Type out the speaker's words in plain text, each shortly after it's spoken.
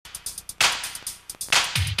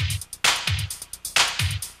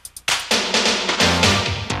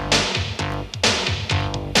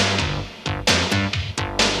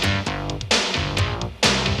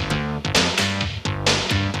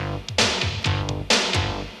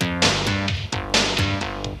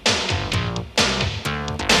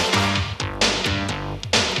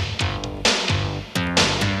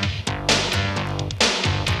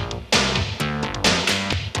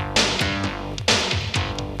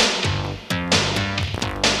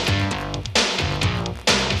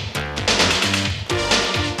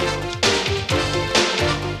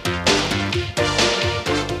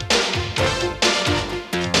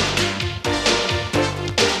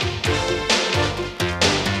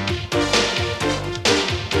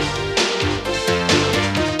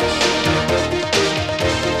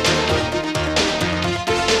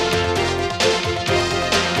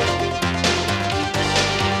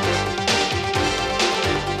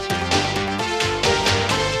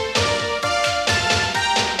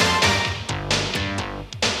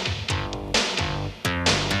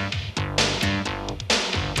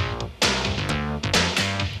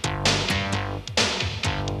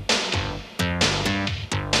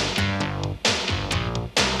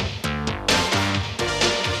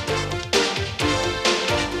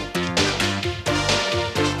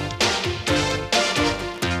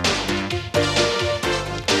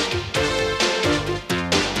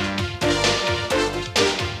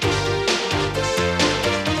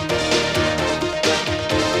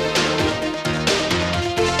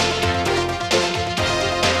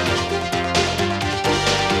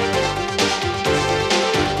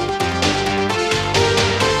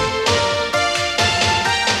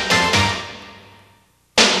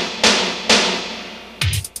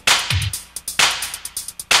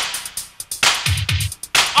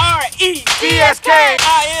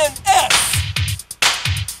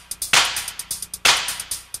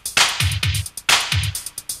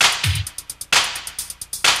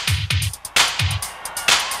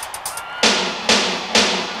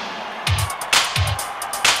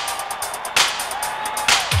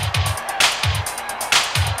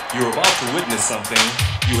You're about to witness something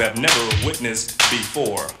you have never witnessed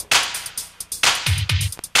before.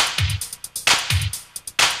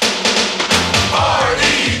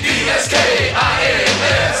 R-E-D-S-K-I-N-S.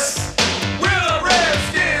 We're the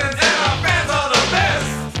Redskins and our fans are the best.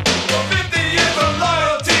 For 50 years of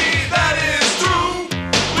loyalty, that is true.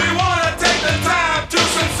 We want to take the time to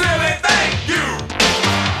sincerely thank you.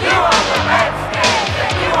 You are the Redskins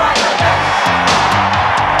and you are the best.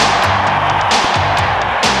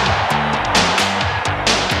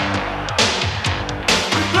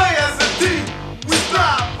 We play as a team. We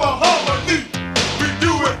strive for harmony. We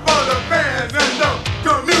do it for the fans and the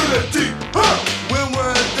community. When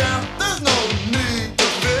we're down, there's no need to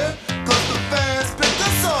fear, 'cause the fans picked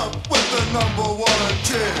us up with the #1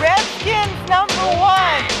 cheer. Redskins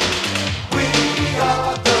 #1. We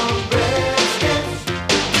are the Redskins.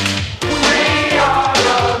 We are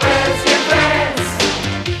the Redskin fans.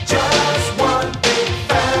 Just one big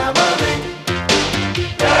family.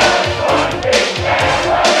 Just one big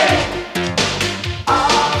family.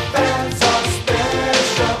 Our fans are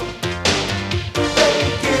special. They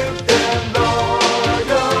give their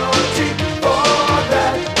loyalty. For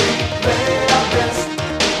that we play our best.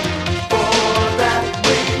 For that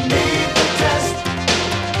we need the test.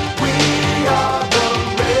 We are the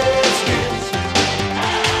Redskins.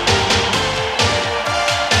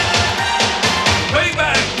 Way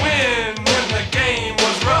back when the game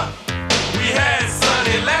was rough, we had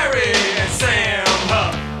Sonny, Larry, and Sam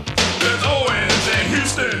Huff. There's Owens and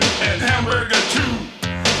Houston and Hamburger too.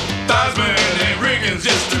 Theismann and Riggins,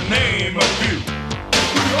 just to name a few.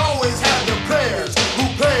 We always had the players who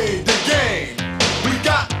played the game. We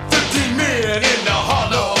got 15 men in the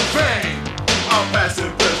Hall of Fame. Our past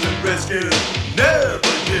and present Redskins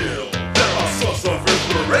never yield. They're a source of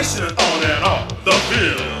inspiration on and off the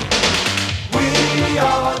field. We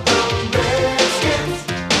are the Redskins,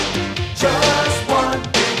 just one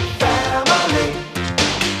big family.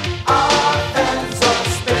 Our fans are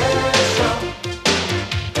special.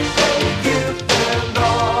 They give their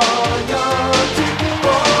loyalty.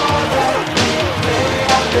 For that we play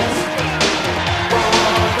our best. For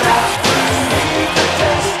that we need the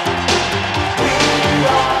test. We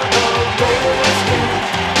are the Redskins.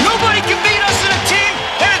 Nobody can beat us in a team,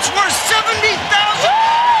 and it's worth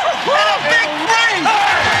 $70,000 and a big ring.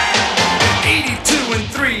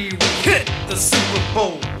 82-3, we hit the Super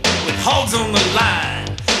Bowl with hogs on the line,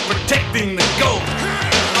 protecting the goal.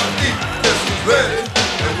 Our defense is ready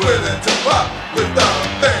and willing to pop with our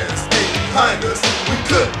fans behind us. We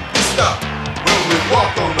couldn't be stopped when we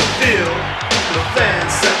walk on the field. The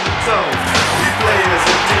fans set the tone. We play as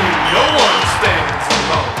a team. No one stands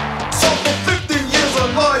alone. So for 15 years of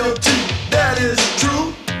loyalty, that is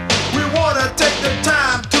true. We want to take the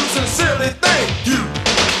time to sincerely thank you.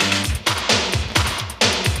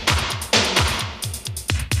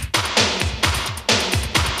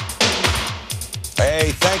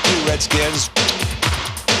 Hey, thank you, Redskins.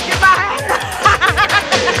 Goodbye.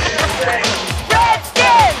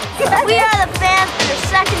 Redskins! We are the fans that are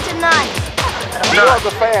second to none. We are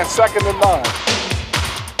the fans, second to none.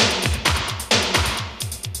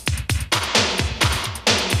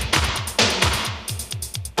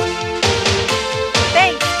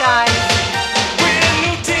 Thanks, guys. We're a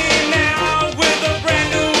new team now with a brand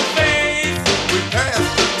new face. We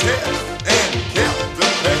passed the test and kept the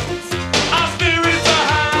pace. Our spirits are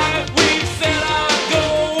high, we've set our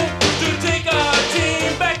goal to take our team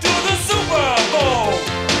back to the Super Bowl.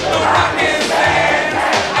 The Rockin' fans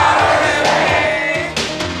out of their way,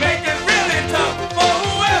 make it really tough for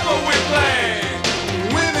whoever we play.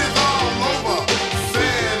 When it's all over,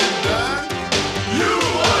 said and done, You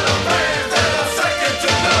are the fans that are second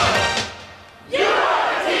to none. You are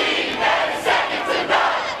the team that is second to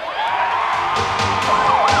none.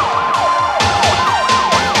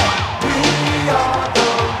 we are the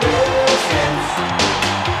Redskins,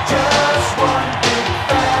 just one big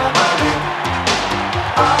family.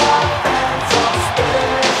 Our fans are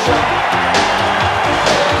special.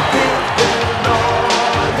 They give their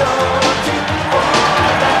loyalty. For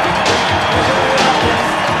that we play our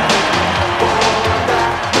best. For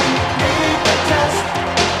that we need the test.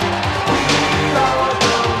 We are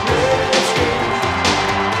the Redskins.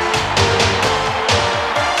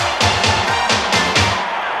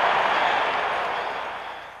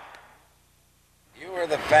 You are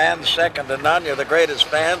the fans second to none. You're the greatest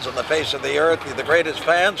fans on the face of the earth. You're the greatest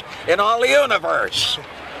fans in all the universe.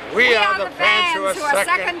 We are the fans who are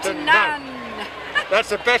second to none. That's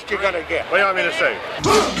the best you're gonna get. What do you want me to say?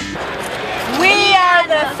 We are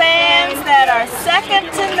the fans that are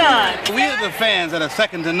second to none. We are the fans that are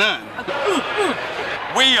second to none.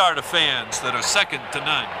 We are the fans that are second to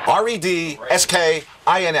none.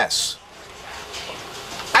 Redskins.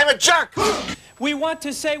 I'm a jerk! We want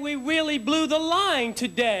to say we really blew the line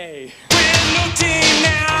today. We're a new team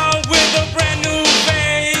now with a brand new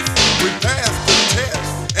face. We passed the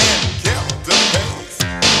test and kept the pace.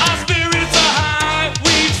 Our spirits are high,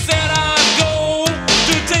 we've set our goal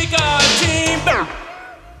to take our team back.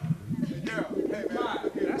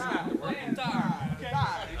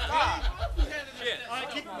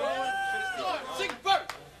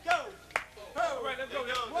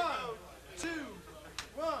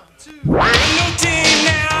 We're a new team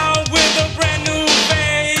now with a brand new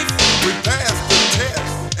face. We passed the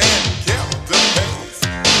test and kept the pace.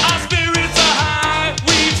 Our spirits are high,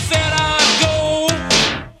 we've set our goal.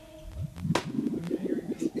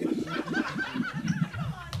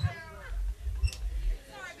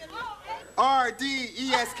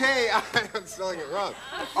 R-D-E-S-K. I'm spelling it wrong.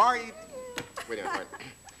 Wait a minute.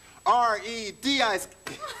 R-E-D-I-S.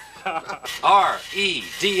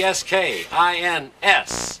 R-E-D-S-K-I-N-S.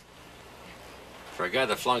 For a guy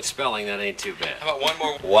that flunked spelling, that ain't too bad. How about one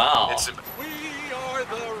more? Wow. We are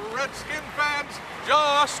the Redskin fans,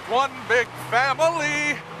 just one big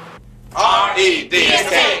family. R-E-D-S-K-I-N-S.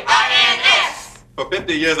 For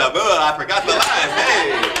 50 years of I forgot the lines.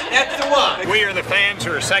 Hey! That's the one. We are the fans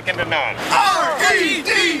who are second to none.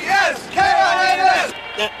 R-E-D-S-K-I-N-S.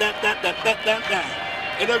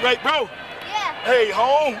 Ain't that right, bro? Yeah. Hey,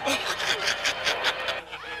 home.